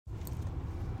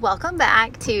Welcome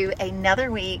back to another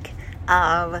week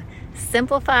of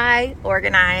Simplify,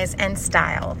 Organize, and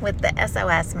Style with the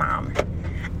SOS Mom.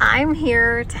 I'm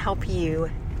here to help you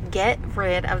get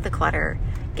rid of the clutter,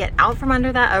 get out from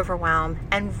under that overwhelm,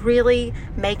 and really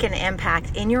make an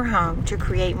impact in your home to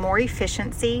create more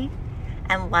efficiency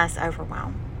and less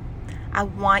overwhelm. I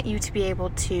want you to be able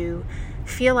to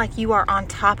feel like you are on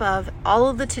top of all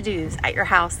of the to-dos at your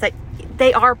house, that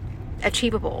they are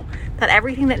achievable, that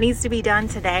everything that needs to be done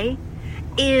today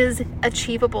is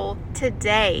achievable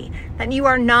today, that you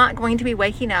are not going to be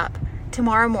waking up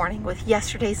tomorrow morning with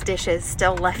yesterday's dishes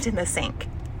still left in the sink.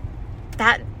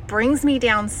 That brings me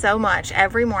down so much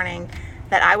every morning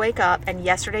that I wake up and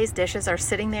yesterday's dishes are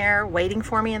sitting there waiting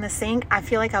for me in the sink. I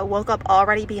feel like I woke up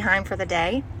already behind for the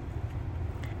day.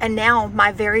 And now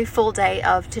my very full day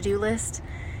of to-do list,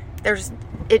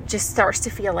 it just starts to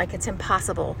feel like it's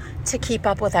impossible to keep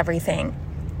up with everything.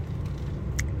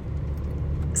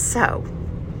 So,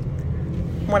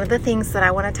 one of the things that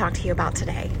I want to talk to you about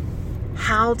today,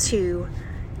 how to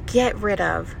get rid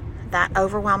of that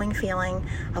overwhelming feeling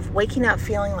of waking up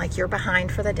feeling like you're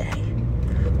behind for the day.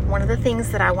 One of the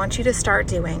things that I want you to start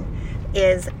doing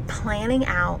is planning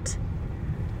out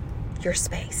your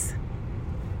space.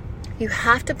 You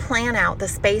have to plan out the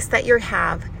space that you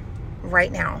have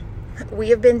right now. We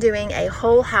have been doing a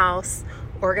whole house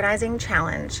organizing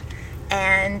challenge,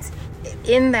 and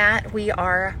in that we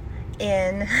are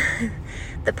in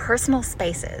the personal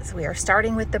spaces. We are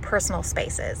starting with the personal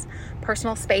spaces.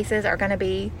 Personal spaces are going to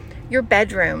be your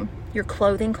bedroom, your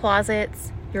clothing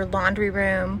closets, your laundry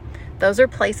room. Those are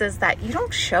places that you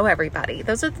don't show everybody.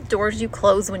 Those are the doors you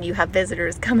close when you have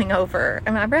visitors coming over.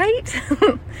 Am I right?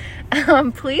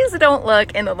 Please don't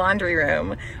look in the laundry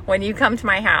room when you come to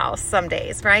my house some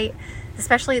days, right?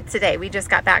 Especially today. We just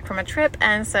got back from a trip,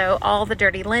 and so all the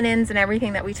dirty linens and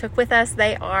everything that we took with us,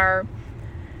 they are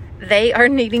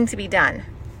needing to be done.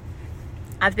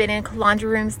 I've been in laundry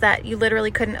rooms that you literally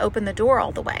couldn't open the door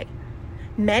all the way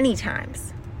many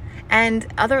times. And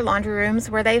other laundry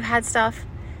rooms where they've had stuff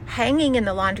hanging in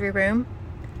the laundry room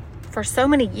for so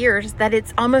many years that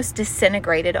it's almost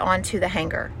disintegrated onto the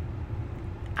hanger.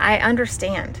 I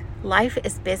understand. Life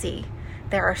is busy.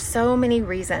 There are so many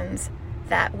reasons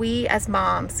that we as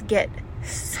moms get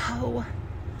so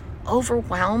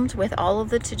overwhelmed with all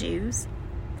of the to-dos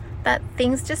that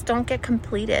things just don't get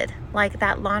completed, like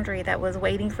that laundry that was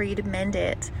waiting for you to mend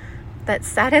it, that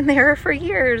sat in there for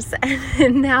years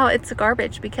and now it's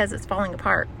garbage because it's falling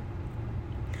apart.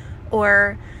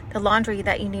 Or the laundry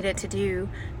that you needed to do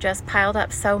just piled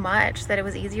up so much that it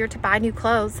was easier to buy new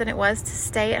clothes than it was to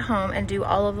stay at home and do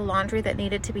all of the laundry that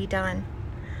needed to be done.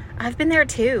 I've been there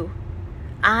too.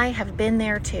 I have been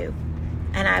there too.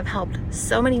 And I've helped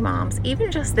so many moms, even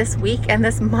just this week and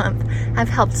this month, I've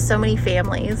helped so many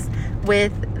families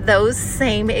with those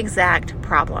same exact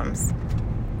problems.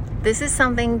 This is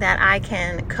something that I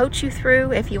can coach you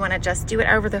through if you want to just do it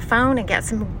over the phone and get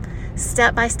some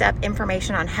step-by-step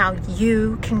information on how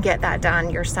you can get that done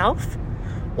yourself,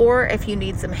 or if you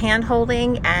need some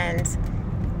hand-holding and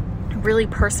really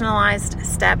personalized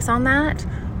steps on that,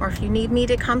 or if you need me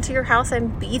to come to your house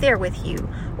and be there with you,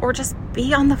 or just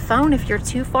be on the phone if you're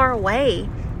too far away.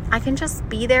 I can just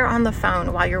be there on the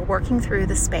phone while you're working through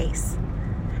the space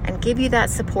and give you that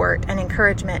support and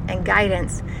encouragement and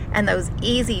guidance and those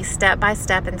easy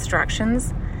step-by-step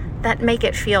instructions that make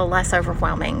it feel less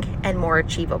overwhelming and more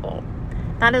achievable.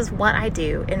 That is what I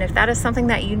do. And if that is something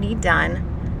that you need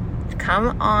done,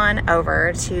 come on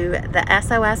over to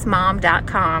thesosmom.com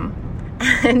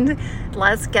and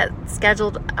let's get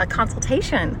scheduled a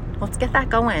consultation. Let's get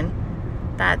that going.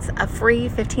 That's a free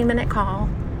 15-minute call.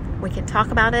 We can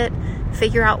talk about it,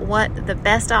 figure out what the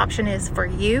best option is for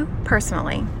you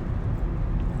personally,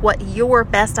 what your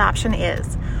best option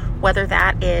is, whether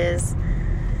that is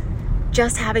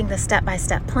just having the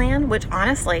step-by-step plan, which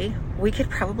honestly, we could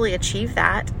probably achieve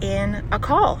that in a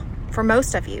call for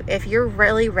most of you. If you're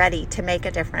really ready to make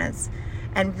a difference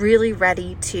and really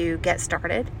ready to get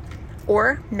started,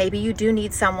 or maybe you do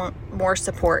need someone more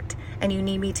support and you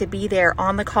need me to be there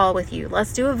on the call with you.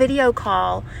 Let's do a video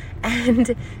call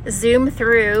and zoom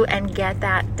through and get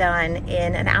that done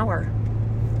in an hour.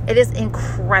 It is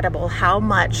incredible how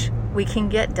much we can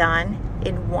get done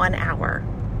in 1 hour.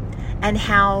 And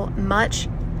how much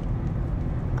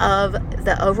of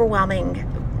the overwhelming,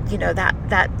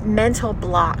 that mental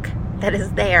block that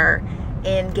is there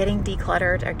in getting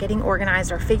decluttered or getting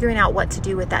organized or figuring out what to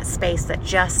do with that space that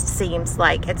just seems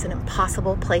like it's an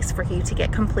impossible place for you to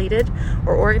get completed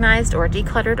or organized or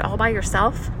decluttered all by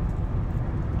yourself,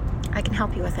 I can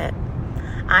help you with it.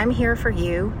 I'm here for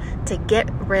you to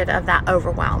get rid of that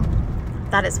overwhelm.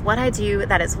 That is what I do.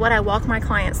 That is what I walk my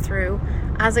clients through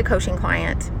as a coaching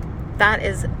client. That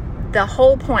is the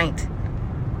whole point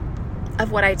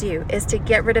of what I do, is to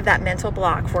get rid of that mental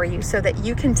block for you so that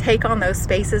you can take on those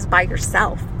spaces by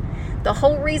yourself. The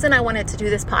whole reason I wanted to do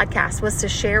this podcast was to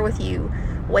share with you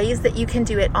ways that you can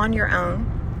do it on your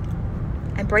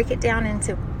own and break it down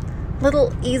into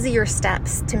little easier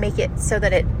steps to make it so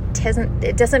that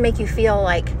it doesn't make you feel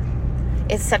like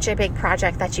it's such a big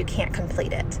project that you can't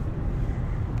complete it.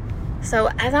 So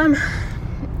as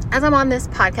I'm on this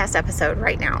podcast episode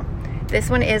right now, this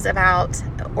one is about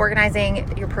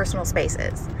organizing your personal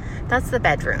spaces. That's the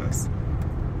bedrooms.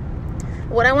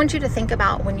 What I want you to think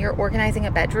about when you're organizing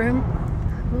a bedroom,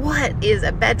 what is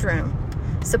a bedroom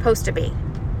supposed to be?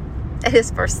 It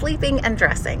is for sleeping and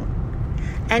dressing.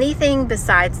 Anything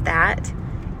besides that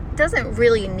doesn't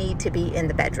really need to be in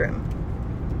the bedroom.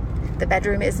 The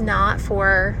bedroom is not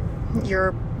for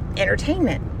your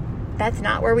entertainment. That's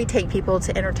not where we take people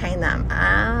to entertain them.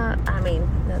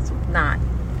 That's not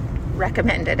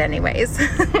recommended anyways.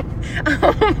 There's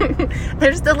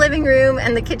the living room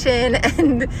and the kitchen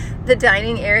and the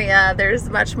dining area. There's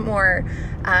much more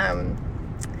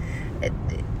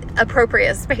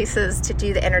appropriate spaces to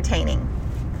do the entertaining,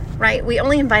 right? We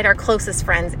only invite our closest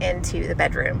friends into the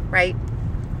bedroom, right?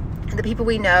 The people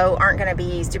we know aren't going to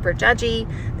be super judgy,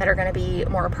 that are going to be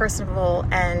more personable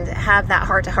and have that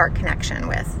heart-to-heart connection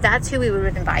with. That's who we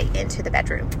would invite into the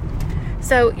bedroom.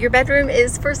 So your bedroom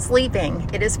is for sleeping.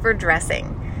 It is for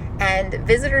dressing. And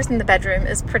visitors in the bedroom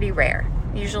is pretty rare.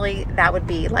 Usually that would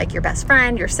be like your best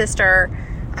friend, your sister,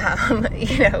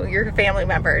 your family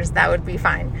members. That would be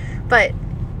fine. But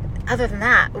other than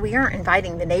that, we aren't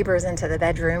inviting the neighbors into the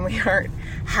bedroom. We aren't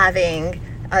having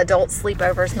adult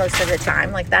sleepovers most of the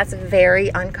time. Like, that's very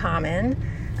uncommon.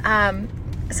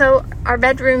 So our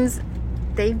bedrooms,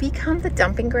 they become the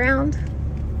dumping ground.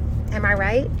 Am I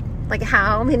right? Like,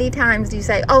 how many times do you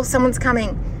say, oh, someone's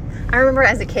coming? I remember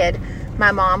as a kid,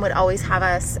 my mom would always have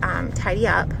us tidy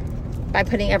up by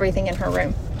putting everything in her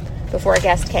room before a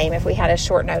guest came if we had a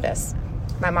short notice.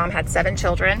 My mom had 7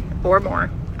 children or more,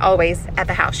 always at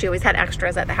the house. She always had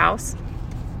extras at the house.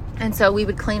 And so we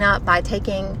would clean up by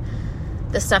taking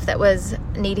the stuff that was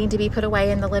needing to be put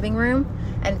away in the living room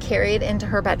and carry it into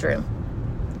her bedroom.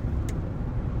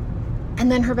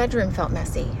 And then her bedroom felt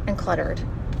messy and cluttered.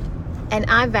 And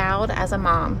I vowed as a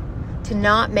mom to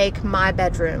not make my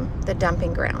bedroom the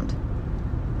dumping ground,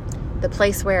 the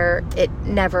place where it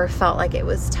never felt like it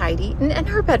was tidy. And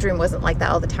her bedroom wasn't like that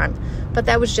all the time, but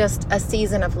that was just a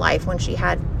season of life when she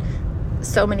had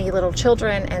so many little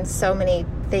children and so many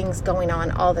things going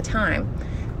on all the time,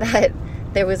 that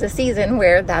there was a season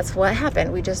where that's what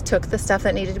happened. We just took the stuff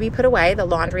that needed to be put away, the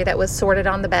laundry that was sorted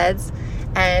on the beds,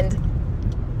 and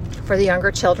for the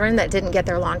younger children that didn't get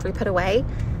their laundry put away,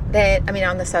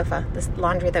 on the sofa, this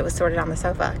laundry that was sorted on the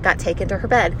sofa got taken to her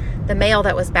bed. The mail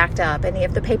that was backed up, any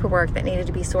of the paperwork that needed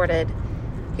to be sorted,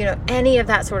 any of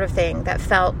that sort of thing that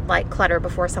felt like clutter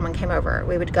before someone came over,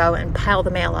 we would go and pile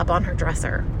the mail up on her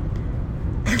dresser.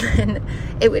 And then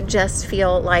it would just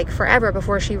feel like forever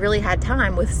before she really had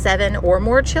time with 7 or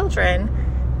more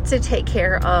children to take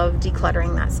care of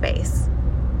decluttering that space.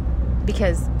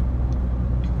 Because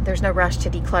there's no rush to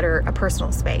declutter a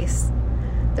personal space.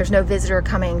 There's no visitor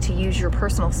coming to use your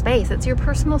personal space. It's your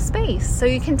personal space. So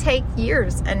you can take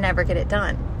years and never get it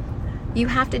done. You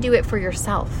have to do it for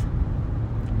yourself.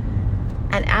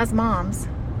 And as moms,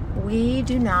 we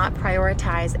do not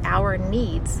prioritize our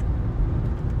needs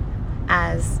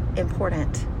as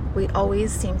important. We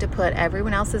always seem to put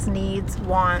everyone else's needs,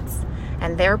 wants,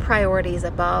 and their priorities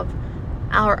above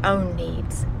our own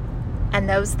needs. And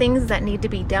those things that need to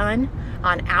be done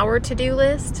on our to-do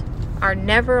list are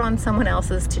never on someone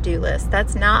else's to-do list.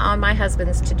 That's not on my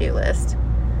husband's to-do list,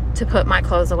 to put my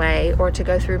clothes away or to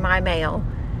go through my mail.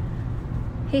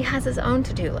 He has his own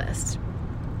to-do list.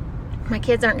 My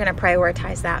kids aren't going to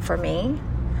prioritize that for me.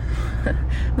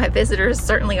 My visitors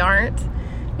certainly aren't.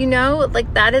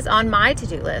 That is on my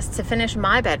to-do list, to finish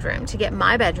my bedroom, to get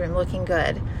my bedroom looking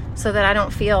good so that I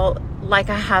don't feel like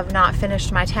I have not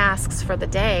finished my tasks for the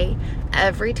day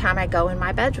every time I go in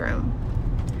my bedroom.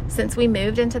 Since we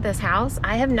moved into this house,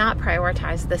 I have not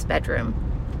prioritized this bedroom.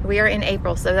 We are in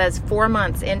April, so that's 4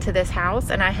 months into this house,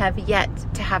 and I have yet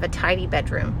to have a tidy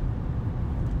bedroom.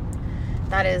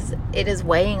 It is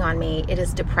weighing on me. It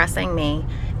is depressing me.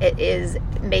 It is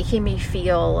making me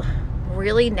feel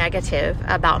really negative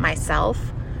about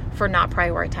myself for not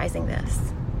prioritizing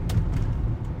this.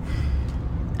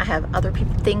 I have other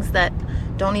things that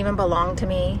don't even belong to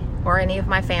me or any of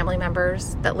my family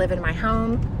members that live in my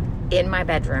home, in my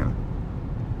bedroom.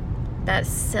 That's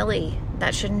silly.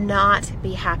 That should not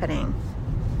be happening.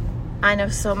 I know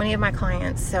so many of my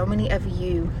clients, so many of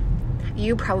you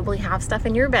probably have stuff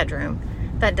in your bedroom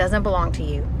that doesn't belong to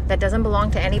you, that doesn't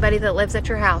belong to anybody that lives at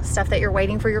your house, stuff that you're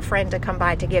waiting for your friend to come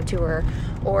by to give to her,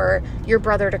 or your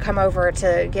brother to come over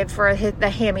to give for the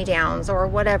hand-me-downs or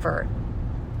whatever.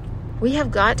 We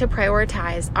have got to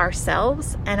prioritize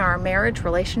ourselves and our marriage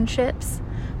relationships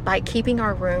by keeping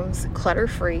our rooms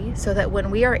clutter-free so that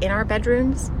when we are in our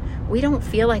bedrooms, we don't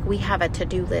feel like we have a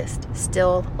to-do list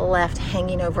still left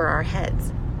hanging over our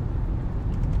heads.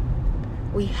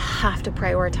 We have to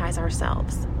prioritize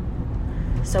ourselves.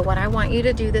 So what I want you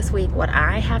to do this week, what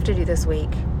I have to do this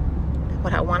week,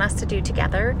 what I want us to do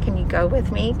together, can you go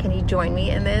with me? Can you join me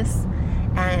in this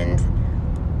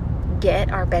and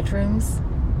get our bedrooms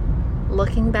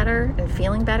looking better and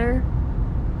feeling better?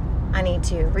 I need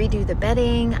to redo the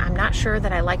bedding. I'm not sure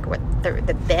that I like what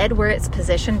the bed where it's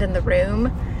positioned in the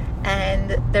room.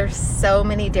 And there's so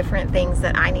many different things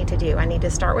that I need to do. I need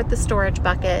to start with the storage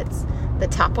buckets. The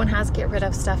top one has get rid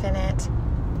of stuff in it.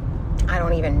 I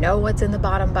don't even know what's in the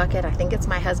bottom bucket. I think it's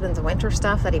my husband's winter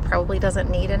stuff that he probably doesn't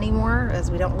need anymore,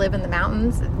 as we don't live in the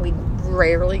mountains. We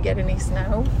rarely get any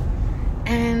snow.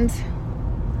 And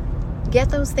get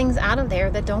those things out of there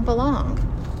that don't belong.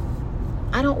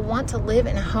 I don't want to live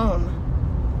in a home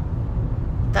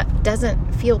that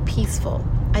doesn't feel peaceful.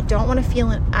 I don't want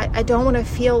to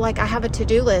feel like I have a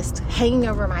to-do list hanging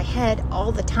over my head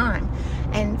all the time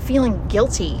and feeling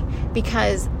guilty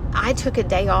because I took a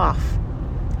day off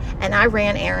and I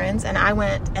ran errands and I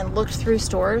went and looked through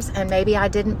stores and maybe I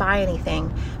didn't buy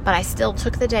anything, but I still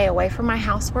took the day away from my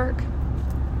housework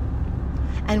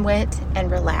and went and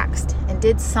relaxed and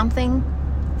did something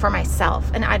for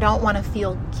myself. And I don't want to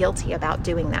feel guilty about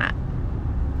doing that.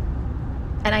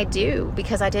 And I do,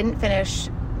 because I didn't finish.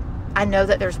 I know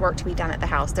that there's work to be done at the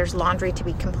house. There's laundry to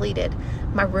be completed.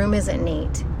 My room isn't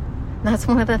neat. And that's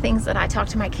one of the things that I talk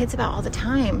to my kids about all the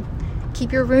time.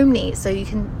 Keep your room neat so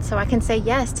I can say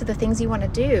yes to the things you want to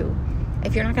do.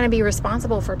 If you're not going to be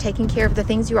responsible for taking care of the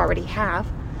things you already have,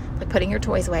 like putting your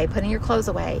toys away, putting your clothes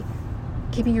away,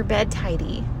 keeping your bed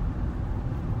tidy,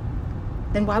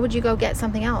 then why would you go get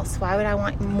something else? Why would I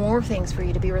want more things for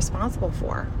you to be responsible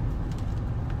for?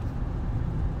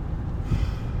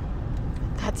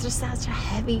 That's just such a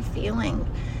heavy feeling.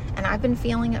 And I've been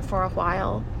feeling it for a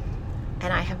while.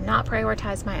 And I have not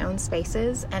prioritized my own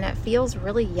spaces. And it feels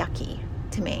really yucky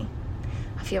to me.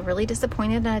 I feel really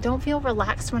disappointed. And I don't feel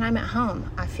relaxed when I'm at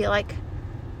home. I feel like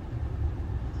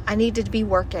I need to be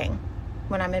working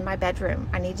when I'm in my bedroom.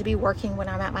 I need to be working when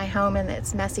I'm at my home and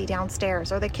it's messy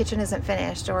downstairs. Or the kitchen isn't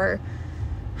finished. Or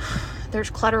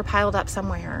there's clutter piled up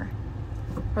somewhere.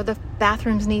 Or the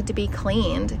bathrooms need to be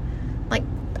cleaned. Like,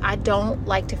 I don't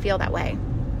like to feel that way.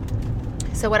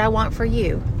 So what I want for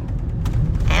you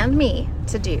and me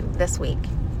to do this week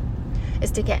is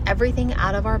to get everything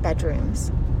out of our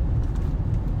bedrooms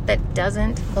that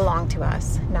doesn't belong to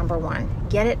us. Number one,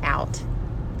 get it out.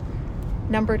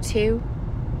 Number two,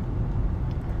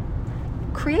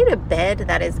 create a bed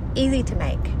that is easy to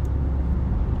make.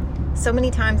 So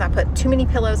many times I put too many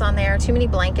pillows on there, too many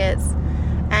blankets,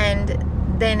 and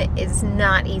then it's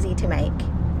not easy to make.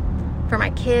 For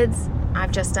my kids,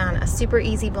 I've just done a super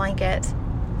easy blanket,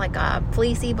 like a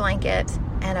fleecy blanket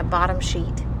and a bottom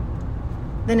sheet.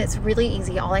 Then it's really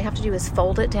easy. All I have to do is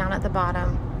fold it down at the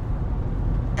bottom,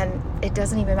 and it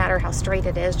doesn't even matter how straight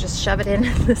it is. Just shove it in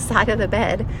the side of the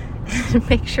bed and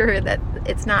make sure that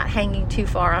it's not hanging too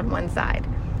far on one side.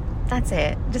 That's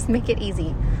it. Just make it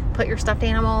easy. Put your stuffed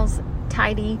animals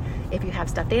tidy if you have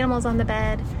stuffed animals on the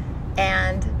bed,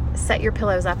 and set your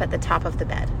pillows up at the top of the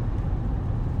bed.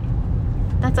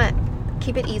 That's it.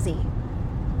 Keep it easy.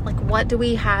 Like, why do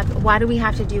we have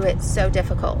to do it so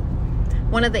difficult?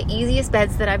 One of the easiest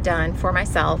beds that I've done for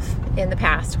myself in the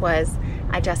past was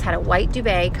I just had a white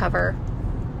duvet cover,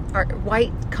 or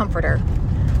white comforter,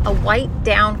 a white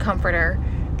down comforter,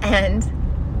 and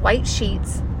white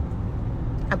sheets.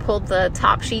 I pulled the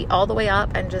top sheet all the way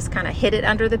up and just kind of hid it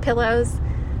under the pillows,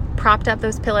 propped up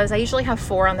those pillows. I usually have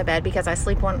 4 on the bed because I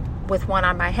sleep with one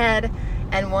on my head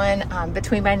and one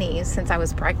between my knees since I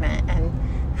was pregnant, and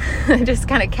I just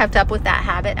kind of kept up with that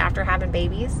habit after having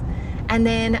babies. And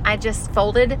then I just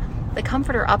folded the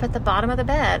comforter up at the bottom of the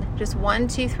bed, just 1,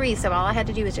 2, 3. So all I had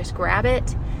to do was just grab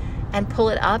it and pull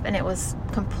it up, and it was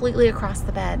completely across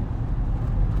the bed.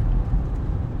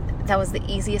 That was the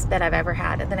easiest bed I've ever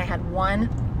had. And then I had one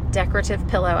decorative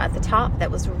pillow at the top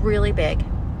that was really big.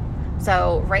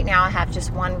 So right now I have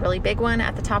just one really big one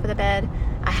at the top of the bed.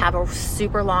 I have a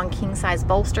super long king size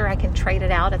bolster. I can trade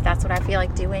it out if that's what I feel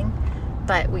like doing.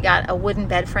 But we got a wooden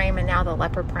bed frame, and now the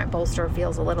leopard print bolster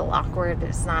feels a little awkward.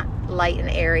 It's not light and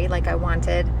airy like I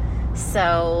wanted.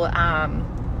 So I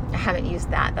haven't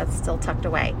used that. That's still tucked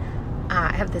away.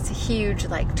 I have this huge,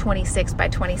 like 26 by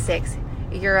 26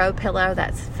 Euro pillow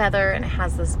that's feather, and it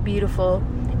has this beautiful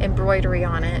embroidery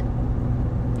on it.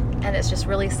 And it's just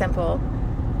really simple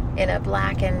in a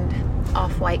black and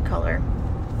off-white color.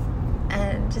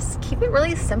 And just keep it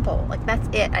really simple. Like, that's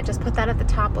it. I just put that at the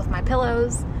top with my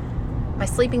pillows, my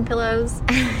sleeping pillows,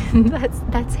 and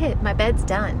that's it. My bed's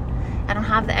done. I don't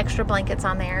have the extra blankets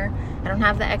on there. I don't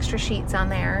have the extra sheets on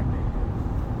there.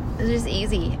 It's just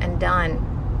easy and done.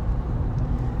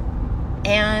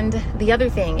 And the other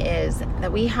thing is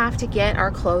that we have to get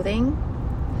our clothing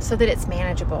so that it's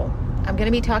manageable. I'm going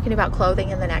to be talking about clothing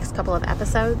in the next couple of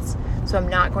episodes, so I'm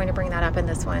not going to bring that up in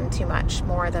this one too much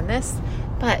more than this,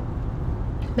 but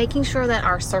making sure that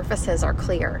our surfaces are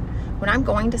clear. When I'm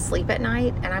going to sleep at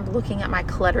night and I'm looking at my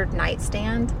cluttered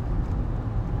nightstand,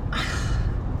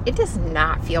 it does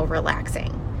not feel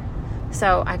relaxing.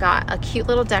 So I got a cute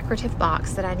little decorative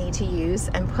box that I need to use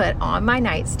and put on my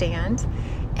nightstand,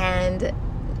 and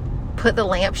put the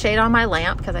lampshade on my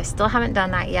lamp because I still haven't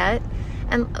done that yet.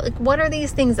 And like, what are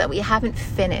these things that we haven't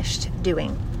finished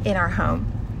doing in our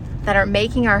home that are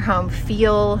making our home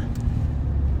feel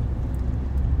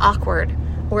awkward?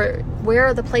 Or where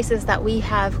are the places that we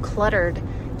have cluttered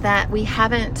that we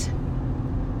haven't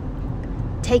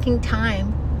taken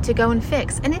time to go and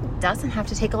fix? And it doesn't have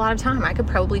to take a lot of time. I could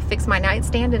probably fix my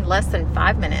nightstand in less than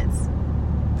 5 minutes.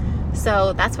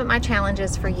 So that's what my challenge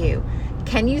is for you.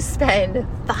 Can you spend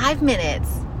 5 minutes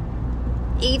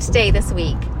each day this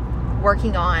week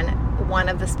working on one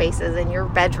of the spaces in your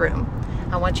bedroom?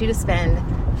 I want you to spend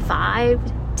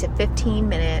 5 to 15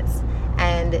 minutes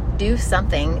and do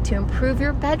something to improve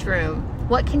your bedroom.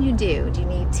 What can you do? Do you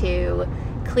need to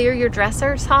clear your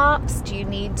dresser tops? Do you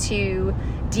need to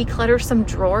declutter some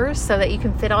drawers so that you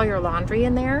can fit all your laundry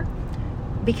in there?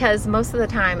 Because most of the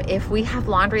time, if we have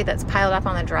laundry that's piled up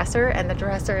on the dresser and the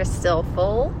dresser is still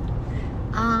full,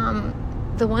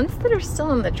 the ones that are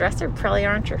still in the dresser probably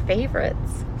aren't your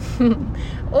favorites.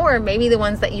 Or maybe the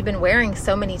ones that you've been wearing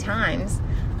so many times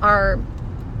are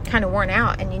kind of worn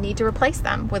out and you need to replace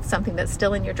them with something that's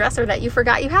still in your dresser that you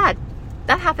forgot you had.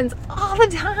 That happens all the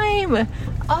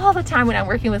time when I'm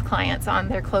working with clients on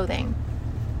their clothing.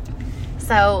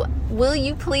 So will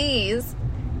you please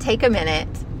take a minute,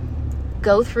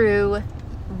 go through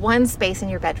one space in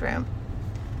your bedroom,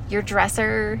 your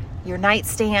dresser, your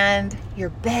nightstand, your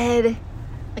bed.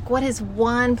 Like, what is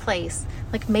one place?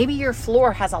 Like, maybe your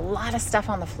floor has a lot of stuff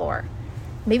on the floor.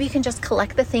 Maybe you can just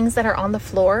collect the things that are on the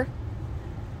floor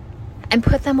and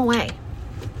put them away.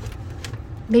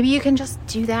 Maybe you can just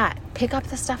do that. Pick up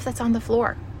the stuff that's on the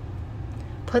floor.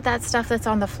 Put that stuff that's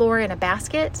on the floor in a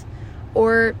basket,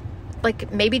 or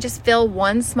like maybe just fill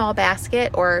one small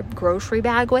basket or grocery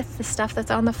bag with the stuff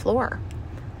that's on the floor.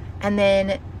 And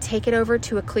then take it over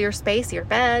to a clear space, your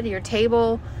bed, your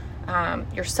table,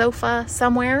 your sofa,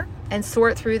 somewhere, and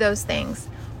sort through those things.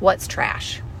 What's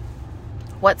trash?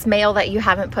 What's mail that you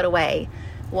haven't put away?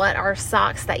 What are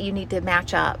socks that you need to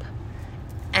match up?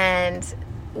 And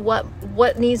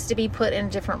what needs to be put in a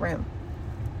different room?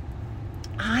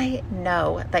 I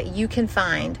know that you can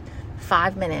find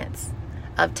 5 minutes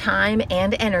of time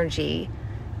and energy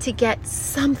to get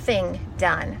something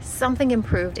done, something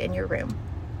improved in your room,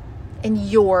 in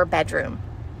your bedroom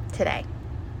today.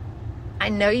 I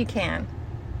know you can.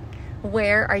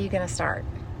 Where are you going to start?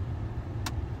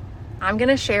 I'm going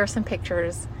to share some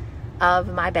pictures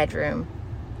of my bedroom,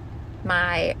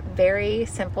 my very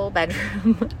simple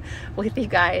bedroom with you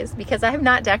guys, because I have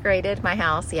not decorated my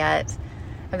house yet.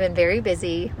 I've been very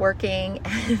busy working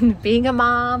and being a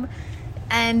mom,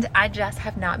 and I just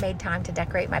have not made time to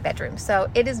decorate my bedroom. So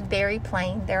it is very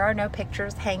plain. There are no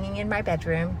pictures hanging in my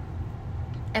bedroom,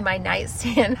 and my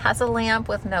nightstand has a lamp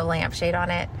with no lampshade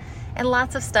on it, and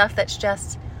lots of stuff that's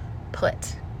just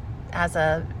put as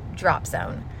a drop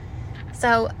zone.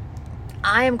 So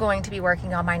I am going to be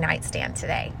working on my nightstand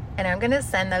today, and I'm going to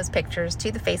send those pictures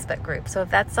to the Facebook group. So if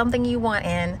that's something you want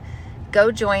in,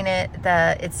 go join it.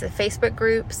 It's the Facebook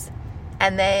groups,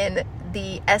 and then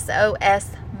the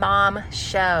SOS Mom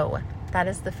Show. That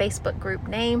is the Facebook group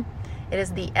name. It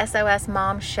is the SOS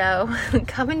Mom Show.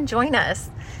 Come and join us.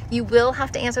 You will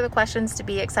have to answer the questions to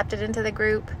be accepted into the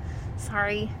group.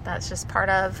 Sorry, that's just part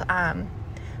of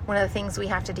one of the things we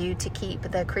have to do to keep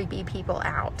the creepy people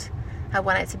out. I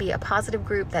want it to be a positive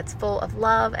group that's full of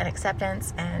love and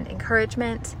acceptance and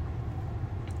encouragement.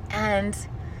 And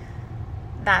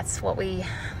that's what we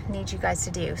need you guys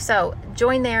to do. So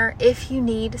join there. If you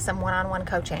need some one-on-one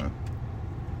coaching,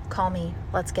 call me.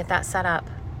 Let's get that set up.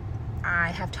 I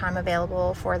have time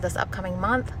available for this upcoming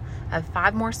month. I have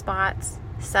 5 more spots.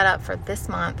 set up for this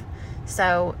month.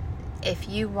 So if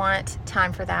you want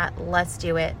time for that, let's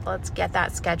do it. Let's get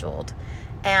that scheduled.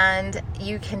 And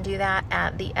you can do that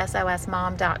at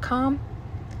thesosmom.com.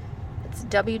 It's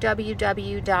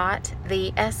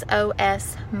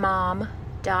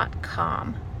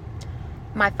www.thesosmom.com.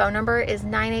 My phone number is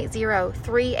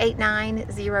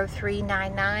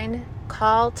 980-389-0399.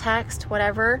 Call, text,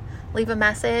 whatever. Leave a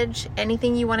message.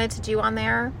 Anything you wanted to do on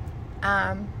there.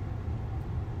 I'm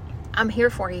here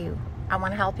for you. I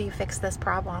want to help you fix this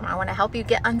problem. I want to help you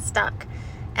get unstuck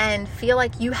and feel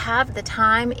like you have the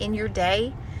time in your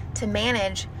day to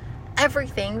manage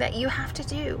everything that you have to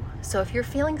do. So if you're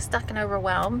feeling stuck and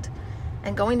overwhelmed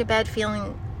and going to bed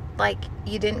feeling like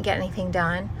you didn't get anything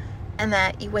done and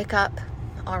that you wake up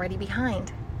already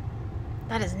behind,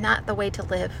 that is not the way to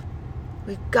live.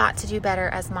 We've got to do better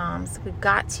as moms. We've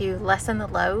got to lessen the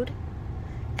load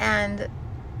and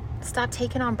stop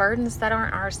taking on burdens that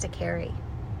aren't ours to carry.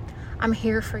 I'm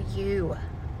here for you.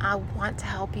 I want to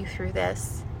help you through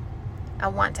this. I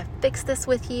want to fix this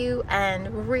with you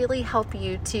and really help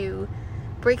you to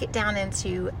break it down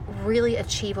into really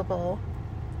achievable,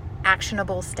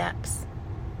 actionable steps.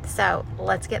 So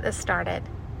let's get this started.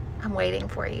 I'm waiting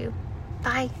for you.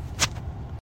 Bye.